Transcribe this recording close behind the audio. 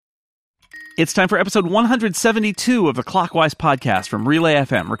It's time for episode 172 of the Clockwise podcast from Relay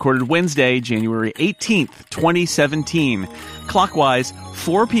FM, recorded Wednesday, January 18th, 2017. Clockwise,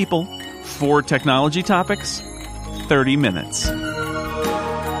 4 people, 4 technology topics, 30 minutes.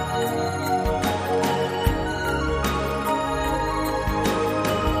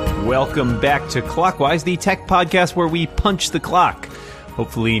 Welcome back to Clockwise, the tech podcast where we punch the clock.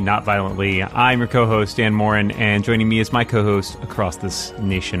 Hopefully not violently. I'm your co-host, Dan Morin, and joining me is my co-host across this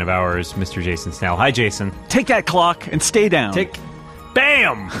nation of ours, Mr. Jason Snell. Hi, Jason. Take that clock and stay down.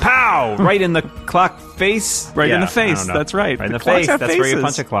 Bam! Pow! Right in the clock face? Right in the face, that's right. Right in the face, that's where you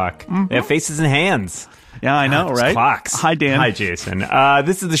punch a clock. Mm-hmm. They have faces and hands. Yeah, I know, right? Clocks. Hi, Dan. Hi, Jason.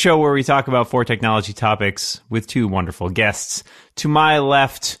 This is the show where we talk about 4 technology topics with 2 wonderful guests. To my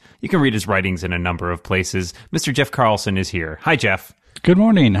left, you can read his writings in a number of places. Mr. Jeff Carlson is here. Hi, Jeff. Good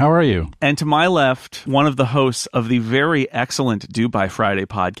morning. How are you? And to my left, one of the hosts of the very excellent Do By Friday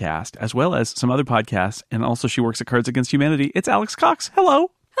podcast, as well as some other podcasts, and also she works at Cards Against Humanity. It's Alex Cox.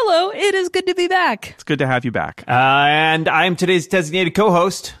 Hello. Hello, it is good to be back. It's good to have you back. And I'm today's designated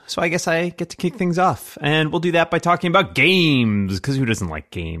co-host, so I guess I get to kick things off. And we'll do that by talking about games, because who doesn't like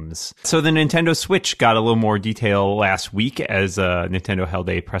games? So the Nintendo Switch got a little more detail last week as Nintendo held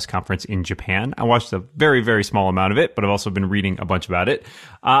a press conference in Japan. I watched a very, very small amount of it, but I've also been reading a bunch about it.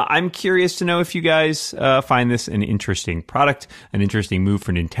 I'm curious to know if you guys find this an interesting product, an interesting move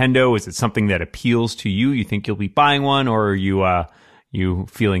for Nintendo. Is it something that appeals to you? You think you'll be buying one, or are you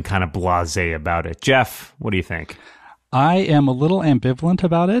feeling kind of blasé about it? Jeff, what do you think? I am a little ambivalent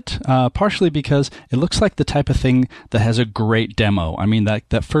about it, partially because it looks like the type of thing that has a great demo. I mean,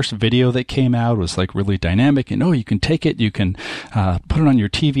 that first video that came out was like really dynamic, and you can take it, you can put it on your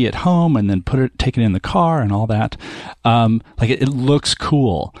TV at home, and then take it in the car and all that. It looks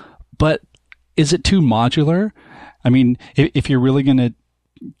cool, but is it too modular? I mean, if you're really going to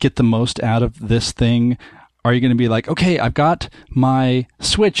get the most out of this thing, are you going to be like, okay, I've got my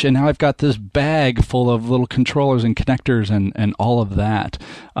Switch and now I've got this bag full of little controllers and connectors and all of that,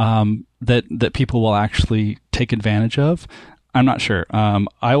 that people will actually take advantage of? I'm not sure.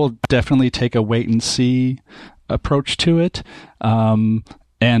 I will definitely take a wait and see approach to it. And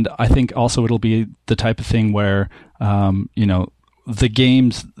I think also it'll be the type of thing where, the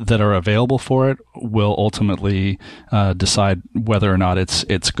games that are available for it will ultimately decide whether or not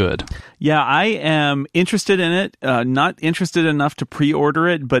it's good. Yeah, I am interested in it. Not interested enough to pre-order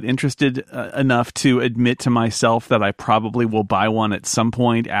it, but interested enough to admit to myself that I probably will buy one at some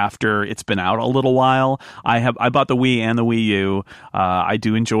point after it's been out a little while. I bought the Wii and the Wii U. I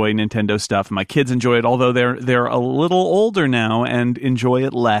do enjoy Nintendo stuff. My kids enjoy it, although they're a little older now and enjoy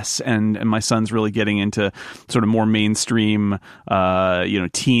it less. And my son's really getting into sort of more mainstream,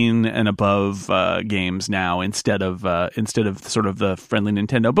 teen and above games now instead of sort of the friendly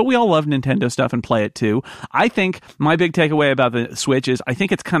Nintendo. But we all love Nintendo stuff and play it too. I think my big takeaway about the Switch is I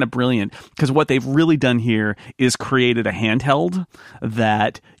think it's kind of brilliant because what they've really done here is created a handheld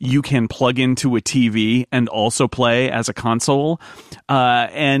that you can plug into a TV and also play as a console.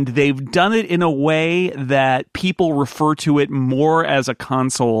 And they've done it in a way that people refer to it more as a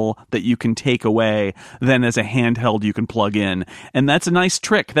console that you can take away than as a handheld you can plug in. And that's a nice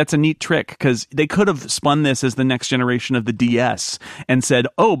trick. That's a neat trick because they could have spun this as the next generation of the DS and said,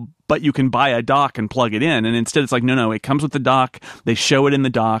 but you can buy a dock and plug it in. And instead it's like, no, it comes with the dock. They show it in the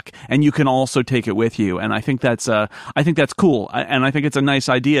dock and you can also take it with you. And I think that's cool. And I think it's a nice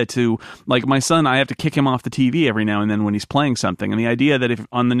idea to, like my son, I have to kick him off the TV every now and then when he's playing something. And the idea that if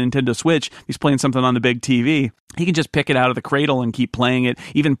on the Nintendo Switch, he's playing something on the big TV, he can just pick it out of the cradle and keep playing it,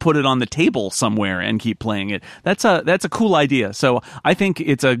 even put it on the table somewhere and keep playing it. That's a cool idea. So I think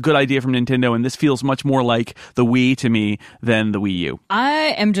it's a good idea from Nintendo, and this feels much more like the Wii to me than the Wii U.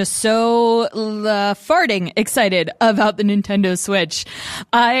 I am just so farting excited about the Nintendo Switch.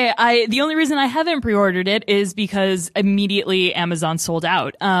 The only reason I haven't pre-ordered it is because immediately Amazon sold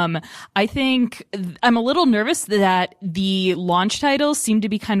out. I think I'm a little nervous that the launch titles seem to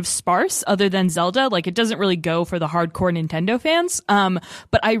be kind of sparse other than Zelda. Like it doesn't really go for the hardcore Nintendo fans.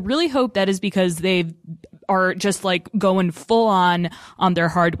 But I really hope that is because they are just like going full on their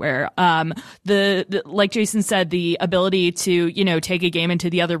hardware. The like Jason said, the ability to, take a game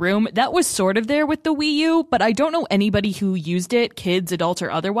into the other room, that was sort of there with the Wii U, but I don't know anybody who used it, kids, adults, or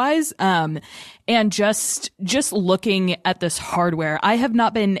otherwise. And just looking at this hardware, I have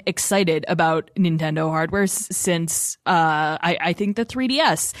not been excited about Nintendo hardware since I think the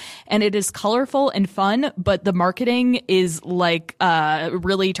 3DS. And it is colorful and fun, but the marketing is like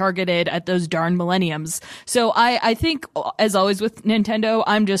really targeted at those darn millenniums. So I think, as always with Nintendo,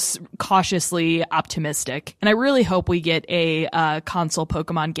 I'm just cautiously optimistic. And I really hope we get a console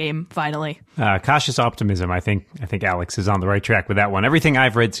Pokemon game finally. Cautious optimism. I think Alex is on the right track with that one. Everything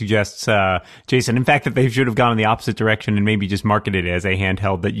I've read suggests, Jason, in fact, that they should have gone in the opposite direction and maybe just marketed it as a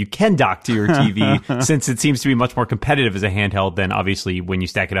handheld that you can dock to your TV, since it seems to be much more competitive as a handheld than obviously when you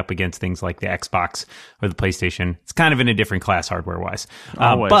stack it up against things like the Xbox or the PlayStation. It's kind of in a different class hardware-wise.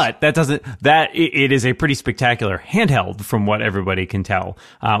 But it is a pretty spectacular handheld from what everybody can tell.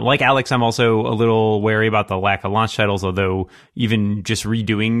 Like Alex, I'm also a little wary about the lack of launch titles, although even just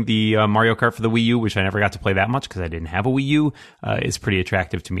redoing the Mario Kart for the Wii U, which I never got to play that much because I didn't have a Wii U, is pretty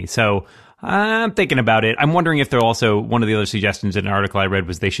attractive to me. So I'm thinking about it. I'm wondering if they're also, one of the other suggestions in an article I read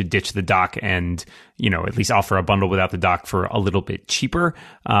was they should ditch the dock and, at least offer a bundle without the dock for a little bit cheaper.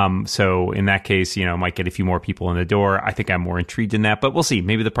 So in that case, might get a few more people in the door. I think I'm more intrigued in that, but we'll see.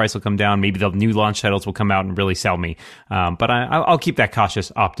 Maybe the price will come down. Maybe the new launch titles will come out and really sell me. But I'll keep that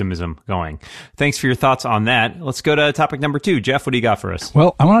cautious optimism going. Thanks for your thoughts on that. Let's go to topic number 2. Jeff, what do you got for us?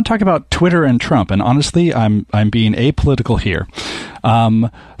 Well, I want to talk about Twitter and Trump. And honestly, I'm being apolitical here.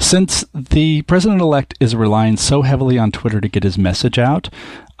 Since the president-elect is relying so heavily on Twitter to get his message out,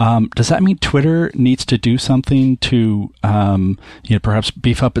 does that mean Twitter needs to do something to, perhaps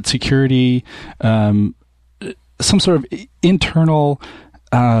beef up its security, some sort of internal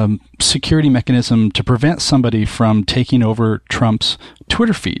security mechanism to prevent somebody from taking over Trump's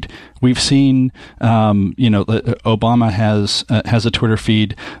Twitter feed? We've seen, Obama has a Twitter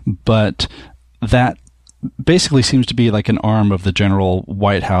feed, but that basically seems to be like an arm of the general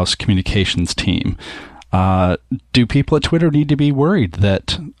White House communications team. Do people at Twitter need to be worried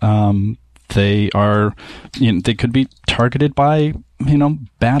that they could be targeted by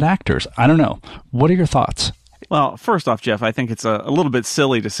bad actors? I don't know. What are your thoughts? Well, first off, Jeff, I think it's a little bit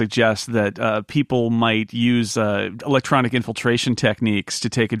silly to suggest that people might use electronic infiltration techniques to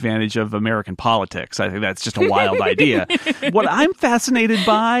take advantage of American politics. I think that's just a wild idea. What I'm fascinated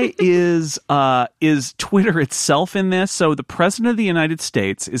by is Twitter itself in this. So the president of the United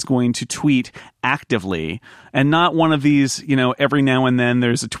States is going to tweet actively, and not one of these, every now and then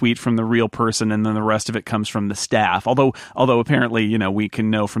there's a tweet from the real person and then the rest of it comes from the staff. Although apparently, we can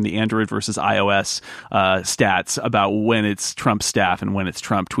know from the Android versus iOS stats about when it's Trump staff and when it's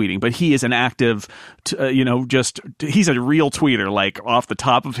Trump tweeting. But he is an active, he's a real tweeter, like off the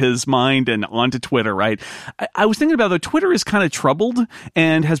top of his mind and onto Twitter, right? I was thinking about though, Twitter is kind of troubled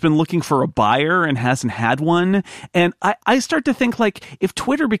and has been looking for a buyer and hasn't had one. And I start to think, like, if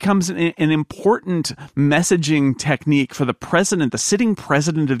Twitter becomes an important messaging technique for the sitting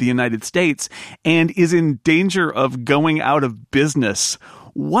president of the United States, and is in danger of going out of business,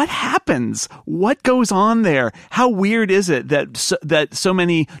 what happens? What goes on there? How weird is it that so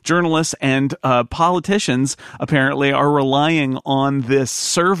many journalists and politicians apparently are relying on this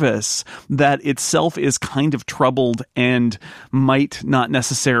service that itself is kind of troubled and might not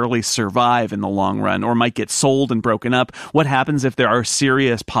necessarily survive in the long run, or might get sold and broken up? What happens if there are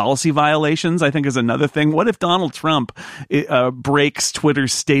serious policy violations? I think is another thing. What if Donald Trump breaks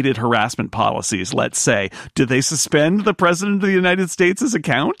Twitter's stated harassment policies, let's say? Do they suspend the president of the United States'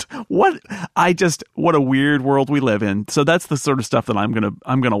 account? What a weird world we live in. So that's the sort of stuff that I'm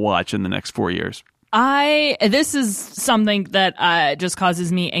gonna watch in the next 4 years. This is something that just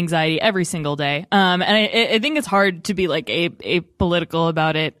causes me anxiety every single day. And I think it's hard to be like apolitical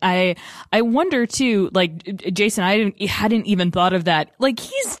about it. I wonder too, like, Jason, I hadn't even thought of that. Like,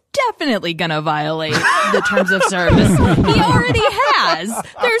 he's definitely gonna violate the terms of service. He already has.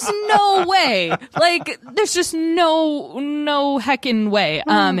 There's no way. Like, there's just no heckin' way.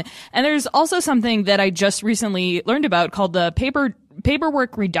 And there's also something that I just recently learned about called the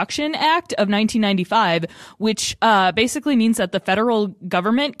Paperwork Reduction Act of 1995, which basically means that the federal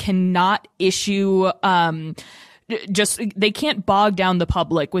government cannot issue they can't bog down the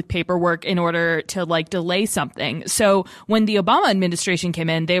public with paperwork in order to delay something. So when the Obama administration came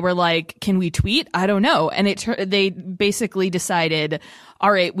in, they were like, can we tweet? I don't know. And they basically decided,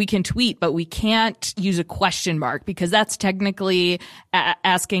 all right, we can tweet, but we can't use a question mark because that's technically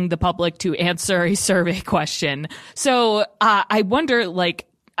asking the public to answer a survey question. So I wonder,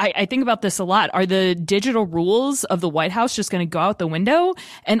 I think about this a lot. Are the digital rules of the White House just going to go out the window?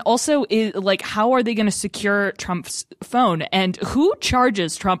 And also, how are they going to secure Trump's phone? And who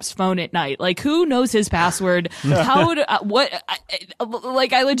charges Trump's phone at night? Like, who knows his password? I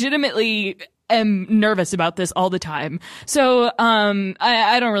legitimately am nervous about this all the time. So,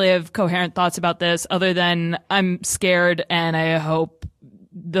 I don't really have coherent thoughts about this other than I'm scared and I hope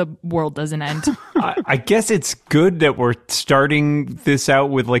the world doesn't end. I guess it's good that we're starting this out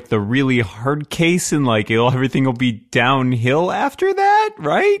with like the really hard case and like everything will be downhill after that,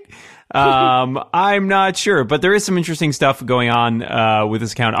 right? I'm not sure, but there is some interesting stuff going on with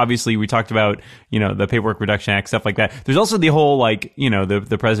this account. Obviously, we talked about, the Paperwork Reduction Act, stuff like that. There's also the whole,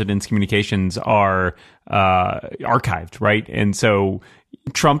 the president's communications are archived, right? And so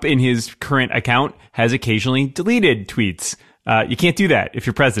Trump in his current account has occasionally deleted tweets. You can't do that if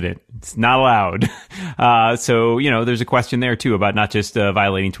you're president. It's not allowed. So, there's a question there too about not just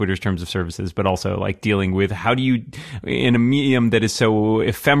violating Twitter's terms of services, but also like dealing with how do you, in a medium that is so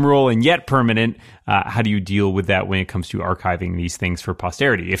ephemeral and yet permanent, how do you deal with that when it comes to archiving these things for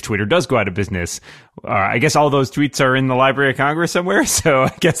posterity? If Twitter does go out of business, I guess all those tweets are in the Library of Congress somewhere, so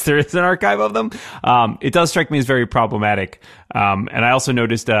I guess there is an archive of them. It does strike me as very problematic. And I also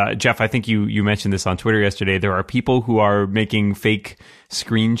noticed, Jeff, I think you mentioned this on Twitter yesterday, there are people who are making fake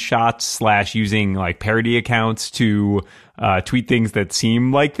screenshots / using like parody accounts to tweet things that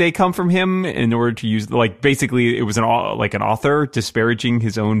seem like they come from him in order to use, like, basically it was an author disparaging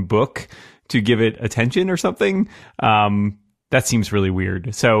his own book to give it attention or something. That seems really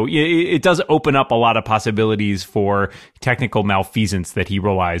weird. So it does open up a lot of possibilities for technical malfeasance that he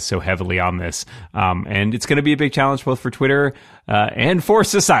relies so heavily on this. And it's going to be a big challenge both for Twitter and for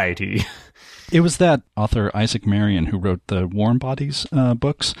society. It was that author Isaac Marion who wrote the Warm Bodies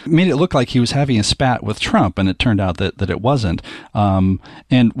books. Made it look like he was having a spat with Trump, and it turned out that it wasn't.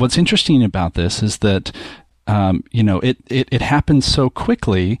 And what's interesting about this is that it happened so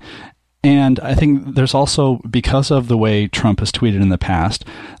quickly. And I think there's also, because of the way Trump has tweeted in the past,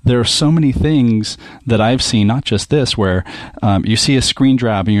 there are so many things that I've seen, not just this, where you see a screen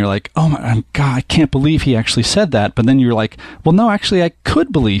grab and you're like, oh my God, I can't believe he actually said that. But then you're like, well, no, actually, I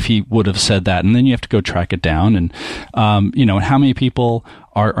could believe he would have said that. And then you have to go track it down. And, and how many people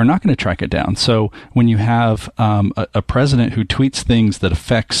are not going to track it down. So when you have a president who tweets things that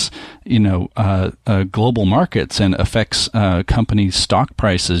affects, global markets and affects companies' stock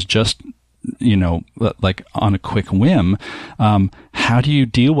prices just, like on a quick whim, how do you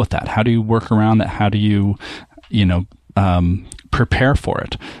deal with that? How do you work around that? How do you, prepare for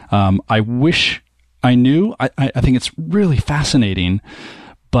it? I wish I knew. I think it's really fascinating.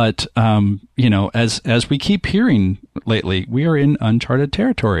 But, as we keep hearing lately, we are in uncharted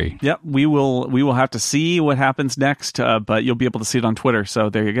territory. Yep, we will have to see what happens next, but you'll be able to see it on Twitter. So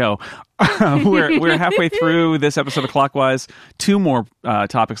there you go. We're halfway through this episode of Clockwise. 2 more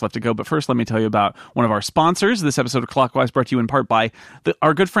topics left to go. But first, let me tell you about one of our sponsors. This episode of Clockwise brought to you in part by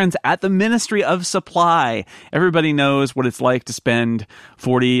our good friends at the Ministry of Supply. Everybody knows what it's like to spend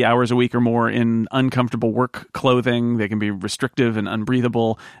 40 hours a week or more in uncomfortable work clothing. They can be restrictive and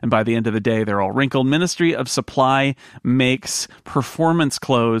unbreathable. And by the end of the day, they're all wrinkled. Ministry of Supply makes performance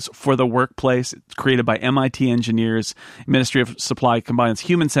clothes for the workplace. It's created by MIT engineers. Ministry of Supply combines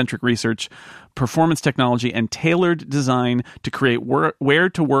human-centric research, performance technology, and tailored design to create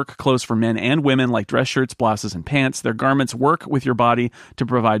wear-to-work clothes for men and women, like dress shirts, blouses, and pants. Their garments work with your body to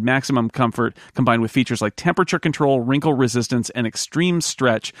provide maximum comfort, combined with features like temperature control, wrinkle resistance, and extreme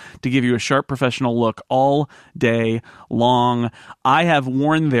stretch to give you a sharp professional look all day long. I have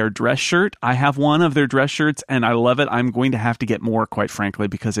worn their dress shirt. I have one of their dress shirts, and I love it. I'm going to have to get more, quite frankly,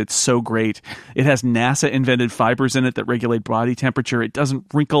 because it's so great. It has NASA-invented fibers in it that regulate body temperature. It doesn't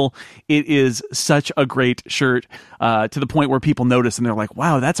wrinkle. It is such a great shirt, to the point where people notice and they're like,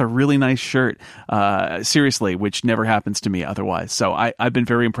 wow, that's a really nice shirt. Seriously, which never happens to me otherwise. So I've been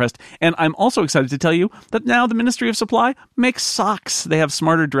very impressed. And I'm also excited to tell you that now the Ministry of Supply makes socks. They have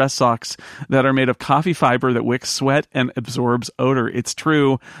smarter dress socks that are made of coffee fiber that wicks sweat and absorbs odor. It's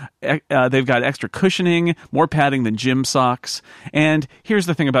true. They've got extra cushioning, more padding than gym socks. And here's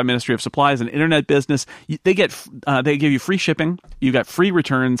the thing about Ministry of Supply as an internet business. They give you free shipping, you got free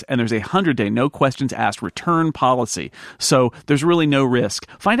returns, and there's a 100-day no questions asked return policy. So there's really no risk.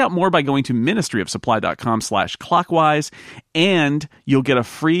 Find out more by going to ministryofsupply.com/clockwise, and you'll get a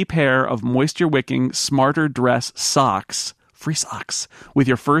free pair of moisture-wicking Smarter Dress socks. Free socks with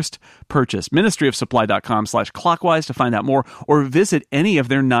your first purchase. ministryofsupply.com/clockwise to find out more, or visit any of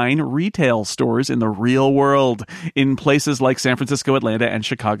their 9 retail stores in the real world in places like San Francisco, Atlanta, and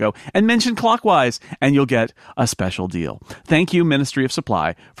Chicago, and mention Clockwise, and you'll get a special deal. Thank you, Ministry of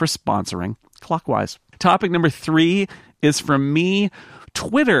Supply, for sponsoring Clockwise. Topic number 3 is from me.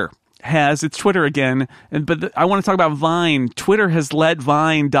 Twitter has, it's Twitter again, but I want to talk about Vine. Twitter has let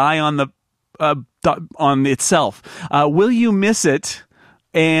Vine die on itself. Will you miss it?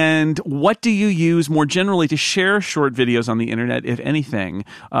 And what do you use more generally to share short videos on the internet, if anything?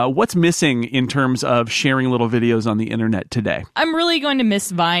 What's missing in terms of sharing little videos on the internet today? I'm really going to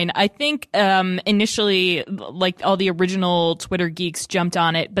miss Vine. I think initially, like all the original Twitter geeks jumped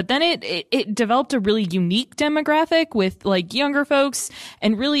on it, but then it developed a really unique demographic with like younger folks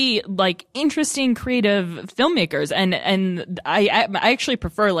and really like interesting creative filmmakers. And I actually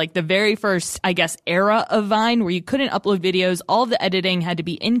prefer like the very first, I guess, era of Vine where you couldn't upload videos. All of the editing had to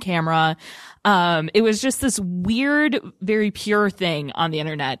be in camera. It was just this weird, very pure thing on the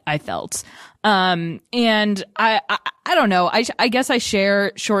internet, I felt. And I don't know. I guess I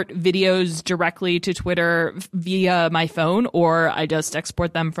share short videos directly to Twitter via my phone, or I just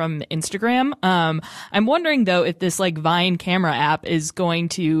export them from Instagram. I'm wondering though if this like Vine camera app is going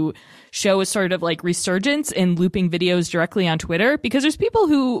to show a sort of like resurgence in looping videos directly on Twitter, because there's people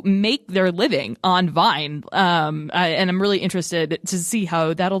who make their living on Vine. And I'm really interested to see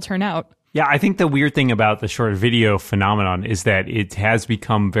how that'll turn out. Yeah, I think the weird thing about the short video phenomenon is that it has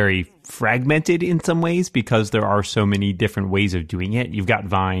become very fragmented in some ways because there are so many different ways of doing it. You've got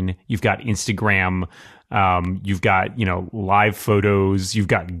Vine, you've got Instagram, you've got, live photos, you've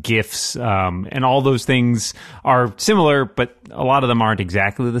got GIFs, and all those things are similar, but a lot of them aren't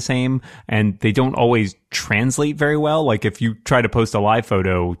exactly the same, and they don't always translate very well. Like if you try to post a live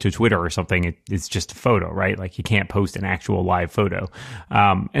photo to Twitter or something, it's just a photo, right? Like you can't post an actual live photo.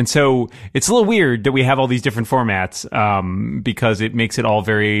 And so it's a little weird that we have all these different formats, because it makes it all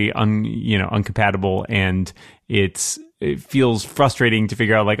very uncompatible, and it feels frustrating to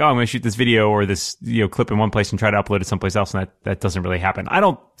figure out like, oh, I'm going to shoot this video or this clip in one place and try to upload it someplace else, and that doesn't really happen. I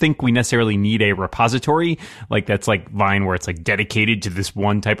don't think we necessarily need a repository like that's like Vine where it's like dedicated to this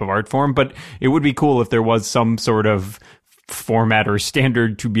one type of art form, but it would be cool if there was some sort of format or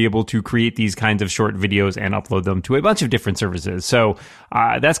standard to be able to create these kinds of short videos and upload them to a bunch of different services. So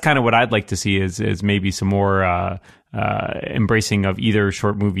that's kind of what I'd like to see is maybe some more embracing of either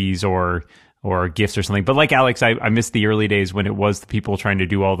short movies or GIFs or something. But like Alex, I missed the early days when it was the people trying to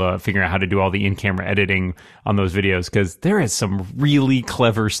do figuring out how to do all the in-camera editing on those videos, because there is some really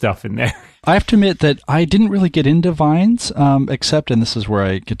clever stuff in there. I have to admit that I didn't really get into Vines, except, and this is where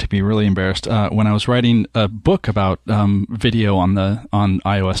I get to be really embarrassed, when I was writing a book about video on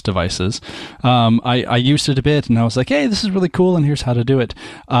iOS devices. I used it a bit, and I was like, hey, this is really cool, and here's how to do it.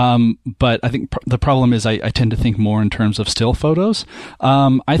 But I think the problem is I tend to think more in terms of still photos.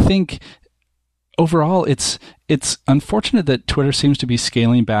 I think overall, it's unfortunate that Twitter seems to be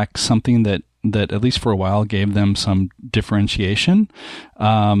scaling back something that at least for a while gave them some differentiation.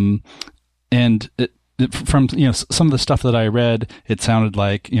 And from some of the stuff that I read, it sounded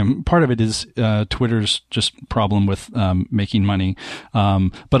like part of it is Twitter's just problem with making money,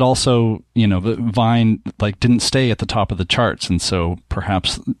 but also the Vine didn't stay at the top of the charts, and so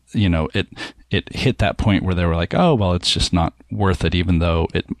perhaps it hit that point where they were like, oh well, it's just not worth it, even though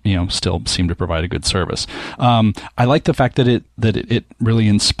it still seemed to provide a good service. I like the fact that it really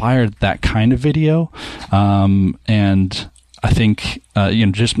inspired that kind of video, and I think,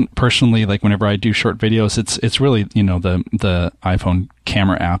 just personally, like whenever I do short videos, it's really, the iPhone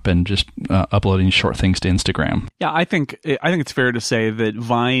camera app and just uploading short things to Instagram. Yeah, I think it's fair to say that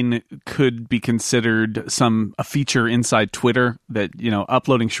Vine could be considered a feature inside Twitter, that,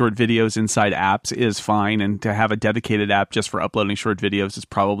 uploading short videos inside apps is fine, and to have a dedicated app just for uploading short videos is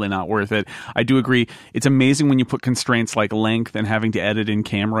probably not worth it. I do agree. It's amazing when you put constraints like length and having to edit in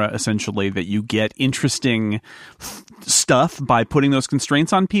camera, essentially, that you get interesting stuff by putting those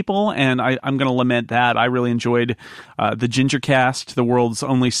constraints on people, and I'm going to lament that. I really enjoyed the Gingercast, the world's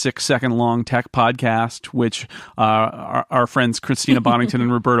only 6-second long tech podcast, which our friends Christina Bonington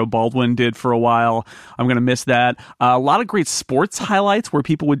and Roberto Baldwin did for a while. I'm going to miss that. A lot of great sports highlights where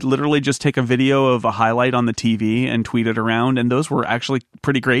people would literally just take a video of a highlight on the TV and tweet it around, and those were actually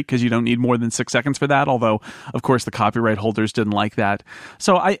pretty great because you don't need more than 6 seconds for that, although of course the copyright holders didn't like that.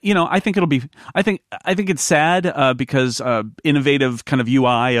 So I think it's sad because innovative kind of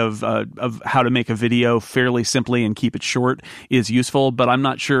UI of how to make a video fairly simply and keep it short is useful, but I'm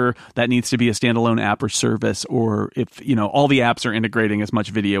not sure that needs to be a standalone app or service, or if all the apps are integrating as much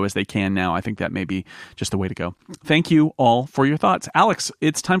video as they can now. I think that may be just the way to go. Thank you all for your thoughts. Alex,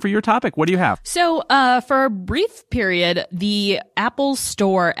 it's time for your topic. What do you have? So for a brief period, the Apple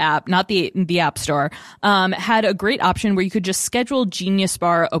Store app, not the App Store, had a great option where you could just schedule Genius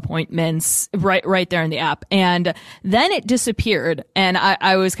Bar appointments right there in the app, and then it disappeared, and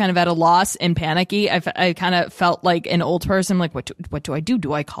I was kind of at a loss and panicky. I kind of felt like an old person, like, what what do I do?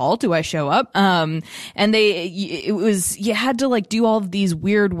 Do I call? Do I show up? And you had to like do all of these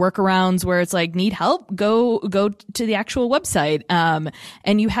weird workarounds where it's like, need help? Go to the actual website.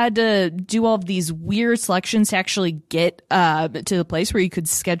 And you had to do all of these weird selections to actually get, to the place where you could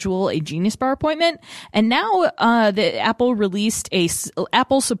schedule a Genius Bar appointment. And now, the Apple released a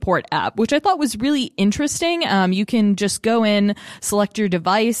Apple support app, which I thought was really interesting. You can just go in, select your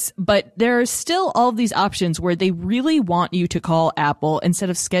device, but there are still all of these options where they really want you to call Apple instead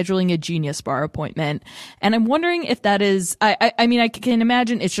of scheduling a Genius Bar appointment. And I'm wondering if that is, I mean, I can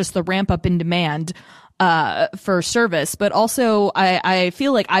imagine it's just the ramp up in demand for service, but also I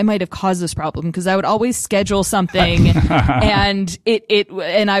feel like I might have caused this problem because I would always schedule something and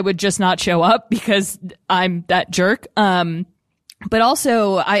and I would just not show up because I'm that jerk. But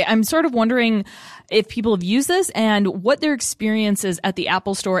also I'm sort of wondering if people have used this and what their experiences at the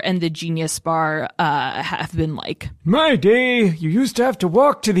Apple Store and the Genius Bar have been like. My day, you used to have to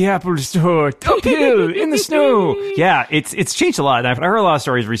walk to the Apple Store, uphill in the snow. Yeah, it's changed a lot. I've heard a lot of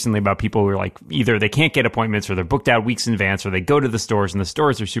stories recently about people who are like, either they can't get appointments or they're booked out weeks in advance, or they go to the stores and the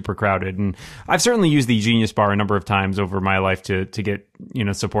stores are super crowded. And I've certainly used the Genius Bar a number of times over my life to get,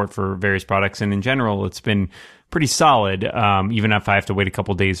 support for various products. And in general, it's been pretty solid. Even if I have to wait a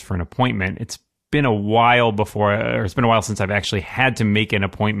couple days for an appointment, it's been a while since I've actually had to make an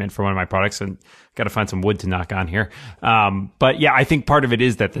appointment for one of my products, and got to find some wood to knock on here. But yeah, I think part of it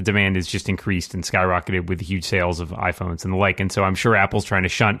is that the demand is just increased and skyrocketed with the huge sales of iPhones and the like. And so I'm sure Apple's trying to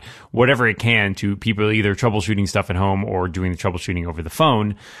shunt whatever it can to people either troubleshooting stuff at home or doing the troubleshooting over the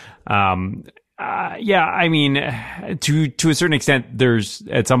phone. Yeah, I mean, to a certain extent, there's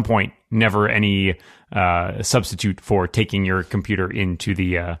at some point never any substitute for taking your computer into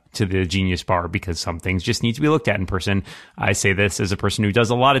the to the Genius Bar, because some things just need to be looked at in person. I say this as a person who does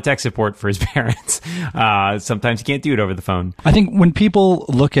a lot of tech support for his parents. Sometimes you can't do it over the phone. I think when people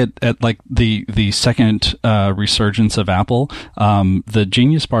look at like the second resurgence of Apple, the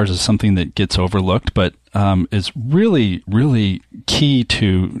Genius Bars is something that gets overlooked, but is really, really key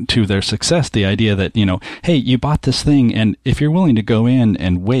to their success. The idea that, hey, you bought this thing, and if you're willing to go in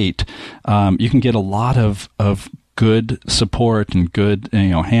and wait, you can get a lot of good support and good,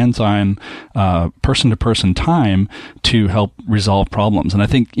 hands-on, person-to-person time to help resolve problems. And I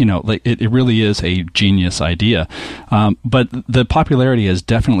think, it really is a genius idea. But the popularity has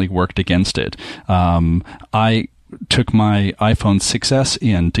definitely worked against it. I took my iPhone 6S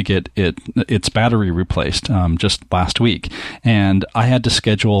in to get its battery replaced just last week, and I had to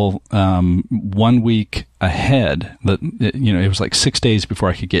schedule 1 week ahead. It was like 6 days before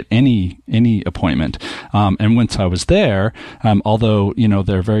I could get any appointment. And once I was there, although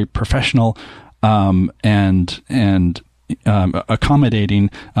they're very professional and accommodating,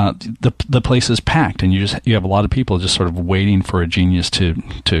 the place is packed, and you have a lot of people just sort of waiting for a genius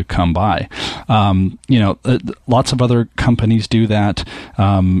to come by. Lots of other companies do that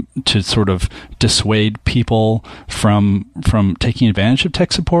to sort of dissuade people from taking advantage of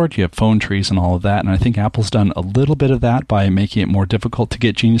tech support. You have phone trees and all of that, and I think Apple's done a little bit of that by making it more difficult to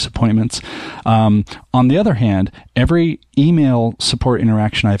get genius appointments. On the other hand, every email support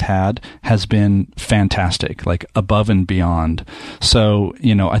interaction I've had has been fantastic, like above and beyond. So,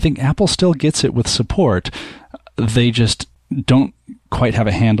 I think Apple still gets it with support. They just don't quite have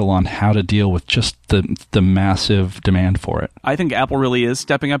a handle on how to deal with just the massive demand for it. I think Apple really is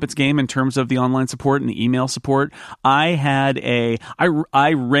stepping up its game in terms of the online support and the email support. I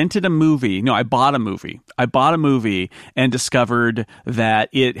rented a movie. No, I bought a movie. I bought a movie and discovered that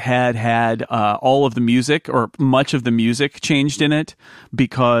it had all of the music, or much of the music, changed in it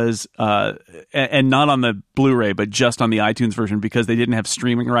because, and not on the Blu-ray, but just on the iTunes version, because they didn't have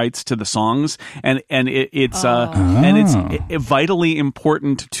streaming rights to the songs, and it's vitally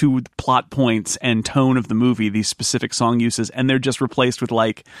important to plot points and tone of the movie, these specific song uses, and they're just replaced with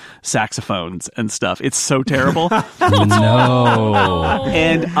like saxophones and stuff. It's so terrible. No.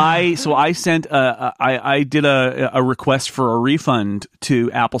 And I sent I did a request for a refund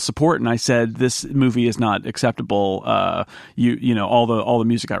to Apple support, and I said, this movie is not acceptable. All the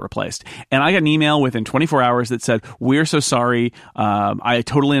music got replaced, and I got an email within 24 hours that said, we're so sorry. I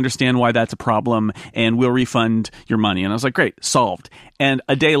totally understand why that's a problem, and we'll refund your money. And I was like, great, solved. And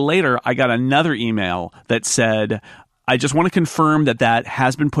a day later, I got another email that said, I just want to confirm that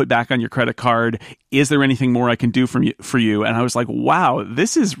has been put back on your credit card. is there anything more I can do for you? And I was like, wow,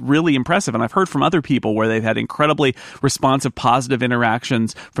 this is really impressive. And I've heard from other people where they've had incredibly responsive, positive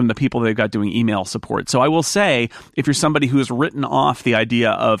interactions from the people they've got doing email support. So I will say, if you're somebody who has written off the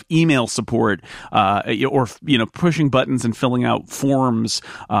idea of email support, or pushing buttons and filling out forms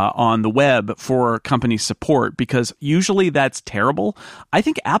on the web for company support, because usually that's terrible, I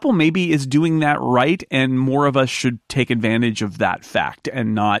think Apple maybe is doing that right, and more of us should take advantage of that fact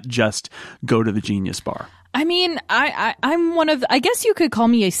and not just go to the Genius Bar. I mean, I'm one of, I guess you could call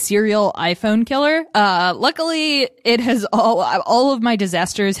me a serial iPhone killer. Luckily it has all of my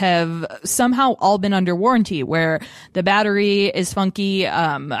disasters have somehow all been under warranty, where the battery is funky.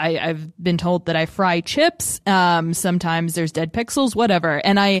 I've been told that I fry chips. Sometimes there's dead pixels, whatever.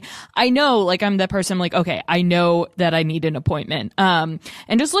 And I know, like, I'm that person, I'm like, okay, I know that I need an appointment. And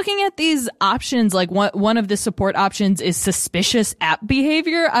just looking at these options, like one of the support options is suspicious app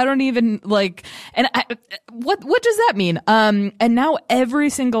behavior. I don't even and what does that mean? And now every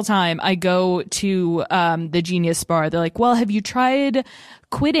single time I go to the Genius Bar, they're like, well, have you tried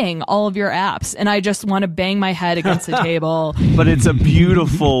quitting all of your apps? And I just want to bang my head against the table. But it's a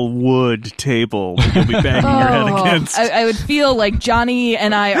beautiful wood table that you'll be banging your head against. I would feel like Johnny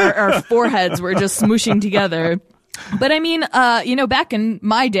and our foreheads were just smooshing together. But I mean, back in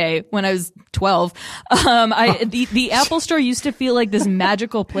my day when I was 12, the Apple Store used to feel like this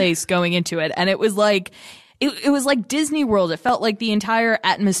magical place going into it. And it was like, it was like Disney World. It felt like the entire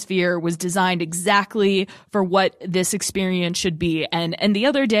atmosphere was designed exactly for what this experience should be. And the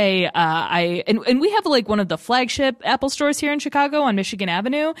other day, we have like one of the flagship Apple stores here in Chicago on Michigan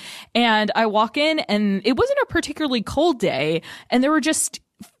Avenue. And I walk in, and it wasn't a particularly cold day, and there were just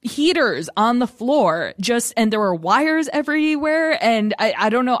heaters on the floor, and there were wires everywhere. And I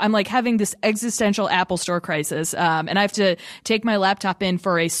don't know, I'm like having this existential Apple Store crisis. And I have to take my laptop in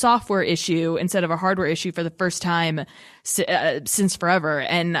for a software issue instead of a hardware issue for the first time since forever.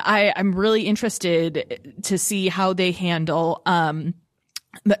 And I'm really interested to see how they handle,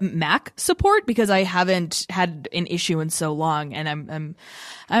 Mac support, because I haven't had an issue in so long, and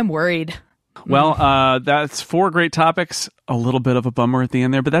I'm worried. Well, that's 4 great topics. A little bit of a bummer at the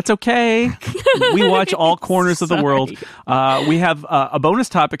end there, but that's okay. We watch all corners of the world. We have a bonus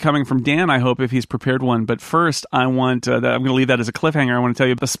topic coming from Dan, I hope, if he's prepared one. But first, I'm going to leave that as a cliffhanger. I want to tell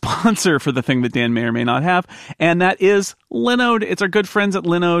you the sponsor for the thing that Dan may or may not have, and that is Linode. It's our good friends at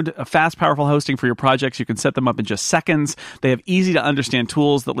Linode, a fast, powerful hosting for your projects. You can set them up in just seconds. They have easy-to-understand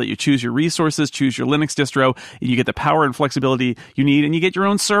tools that let you choose your resources, choose your Linux distro. You get the power and flexibility you need, and you get your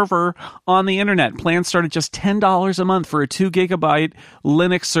own server on the internet. Plans start at just $10 a month for a 2 gigabyte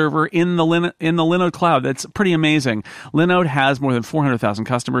Linux server in the Linode cloud. That's pretty amazing. Linode has more than 400,000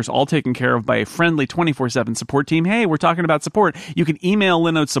 customers, all taken care of by a friendly 24/7 support team. Hey, we're talking about support. You can email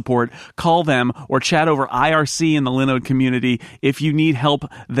Linode support, call them, or chat over IRC in the Linode community. If you need help,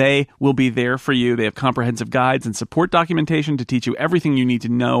 they will be there for you. They have comprehensive guides and support documentation to teach you everything you need to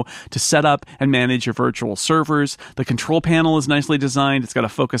know to set up and manage your virtual servers. The control panel is nicely designed. It's got a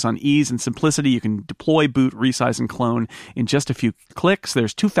focus on ease and simplicity. You can deploy, boot, resize, and clone in just a few clicks.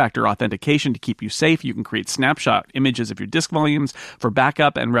 There's 2-factor authentication to keep you safe. You can create snapshot images of your disk volumes for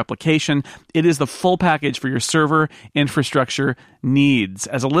backup and replication. It is the full package for your server infrastructure needs.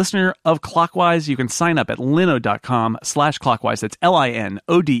 As a listener of Clockwise, you can sign up at linode.com/clockwise. That's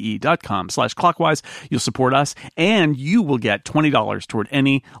linode.com/clockwise. You'll support us, and you will get $20 toward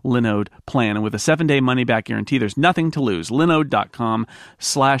any Linode plan. And with a 7-day money-back guarantee, there's nothing to lose.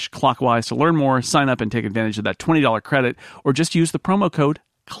 linode.com/clockwise. To learn more, sign up and take advantage of that $20 credit, or just use the promo code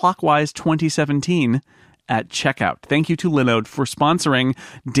Clockwise2017 at checkout. Thank you to Linode for sponsoring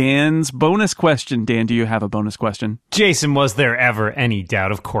Dan's bonus question. Dan, do you have a bonus question? Jason, was there ever any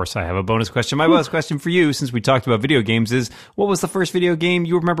doubt? Of course I have a bonus question. My bonus question for you, since we talked about video games, is what was the first video game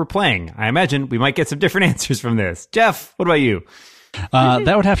you remember playing? I imagine we might get some different answers from this. Jeff, what about you?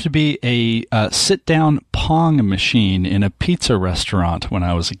 That would have to be a sit-down Pong machine in a pizza restaurant when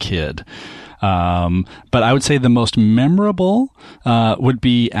I was a kid. But I would say the most memorable would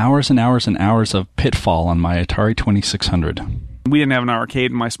be hours and hours and hours of Pitfall on my Atari 2600. We didn't have an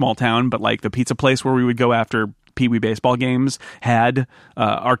arcade in my small town, but like the pizza place where we would go after Pee Wee baseball games had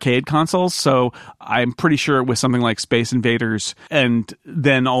arcade consoles, so I'm pretty sure it was something like Space Invaders and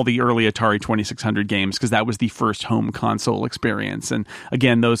then all the early Atari 2600 games, because that was the first home console experience. And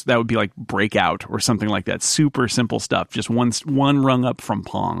again, that would be like Breakout or something like that. Super simple stuff, just one rung up from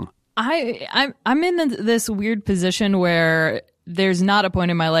Pong. I'm in this weird position where there's not a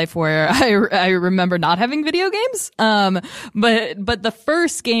point in my life where I remember not having video games. But the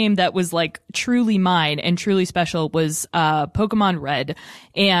first game that was like truly mine and truly special was Pokemon Red.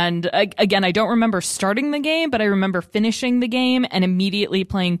 And again, I don't remember starting the game, but I remember finishing the game and immediately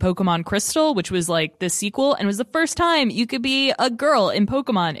playing Pokemon Crystal, which was like the sequel, and it was the first time you could be a girl in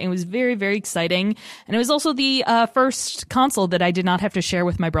Pokemon. And it was very, very exciting. And it was also the first console that I did not have to share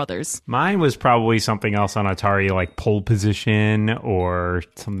with my brothers. Mine was probably something else on Atari, like Pole Position or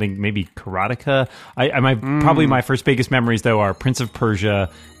something, maybe Karateka. Probably my first biggest memories, though, are Prince of Persia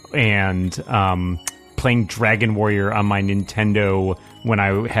and playing Dragon Warrior on my Nintendo when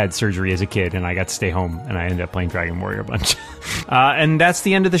I had surgery as a kid and I got to stay home, and I ended up playing Dragon Warrior a bunch. And that's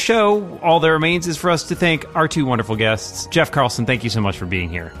the end of the show. All that remains is for us to thank our two wonderful guests. Jeff Carlson, thank you so much for being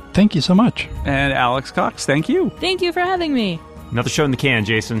here. Thank you so much. And Alex Cox, thank you. Thank you for having me. Another show in the can,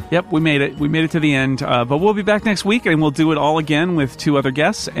 Jason. Yep, we made it. We made it to the end. But we'll be back next week, and we'll do it all again with 2 other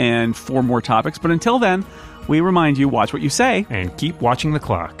guests and 4 more topics. But until then, we remind you, watch what you say. And keep watching the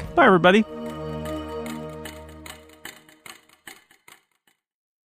clock. Bye, everybody.